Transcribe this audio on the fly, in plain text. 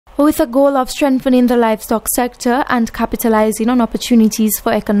With a goal of strengthening the livestock sector and capitalizing on opportunities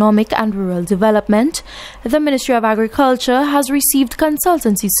for economic and rural development, the Ministry of Agriculture has received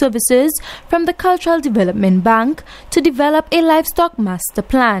consultancy services from the Cultural Development Bank to develop a livestock master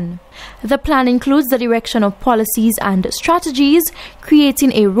plan. The plan includes the direction of policies and strategies,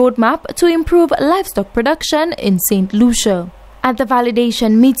 creating a roadmap to improve livestock production in St. Lucia. At the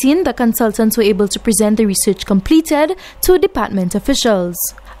validation meeting, the consultants were able to present the research completed to department officials.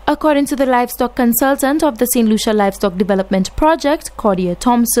 According to the livestock consultant of the St. Lucia Livestock Development Project, Cordia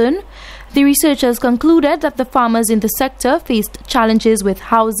Thompson, the researchers concluded that the farmers in the sector faced challenges with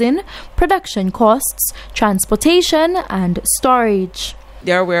housing, production costs, transportation, and storage.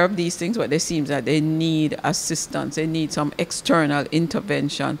 They're aware of these things, but it seems that they need assistance. They need some external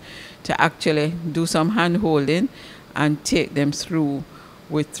intervention to actually do some hand-holding and take them through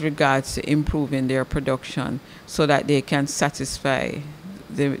with regards to improving their production so that they can satisfy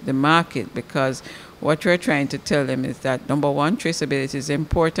the market, because what we're trying to tell them is that, number one, traceability is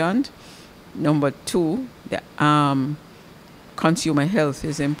important. Number two, the consumer health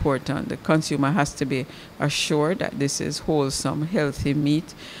is important. The consumer has to be assured that this is wholesome, healthy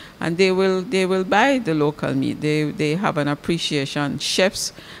meat, and they will buy the local meat. They have an appreciation.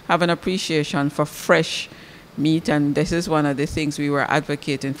 Chefs have an appreciation for fresh meat, and this is one of the things we were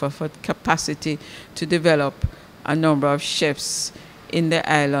advocating for capacity to develop a number of chefs in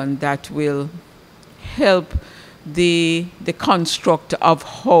the island that will help the construct of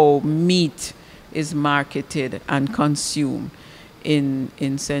how meat is marketed and consumed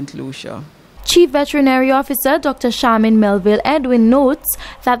in St. Lucia. Chief Veterinary Officer Dr. Charmaine Melville Edwin notes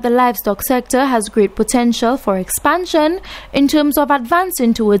that the livestock sector has great potential for expansion in terms of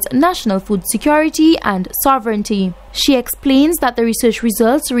advancing towards national food security and sovereignty. She explains that the research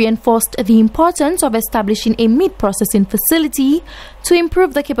results reinforced the importance of establishing a meat processing facility to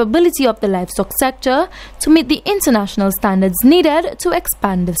improve the capability of the livestock sector to meet the international standards needed to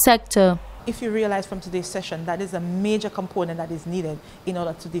expand the sector. If you realize from today's session, that is a major component that is needed in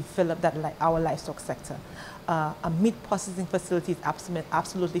order to develop our livestock sector. A meat processing facility is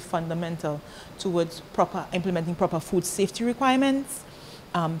absolutely fundamental towards implementing proper food safety requirements,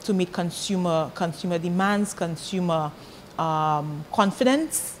 to meet consumer demands, consumer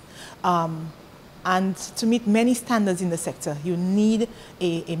confidence, and to meet many standards in the sector. You need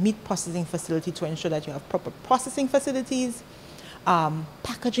a meat processing facility to ensure that you have proper processing facilities,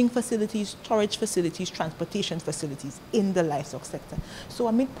 packaging facilities, storage facilities, transportation facilities in the livestock sector. So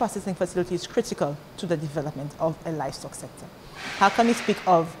a meat processing facility is critical to the development of a livestock sector. How can we speak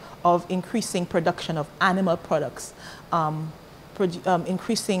of increasing production of animal products,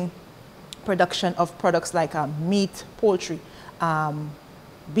 increasing production of products like meat, poultry,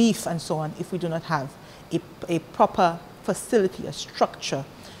 beef, and so on, if we do not have a proper facility, a structure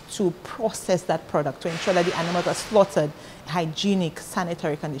to process that product, to ensure that the animals are slaughtered in hygienic,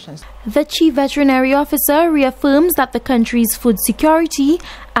 sanitary conditions. The Chief Veterinary Officer reaffirms that the country's food security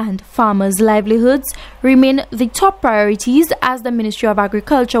and farmers' livelihoods remain the top priorities as the Ministry of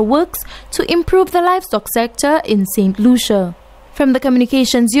Agriculture works to improve the livestock sector in St. Lucia. From the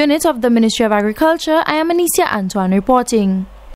Communications Unit of the Ministry of Agriculture, I am Anicia Antoine reporting.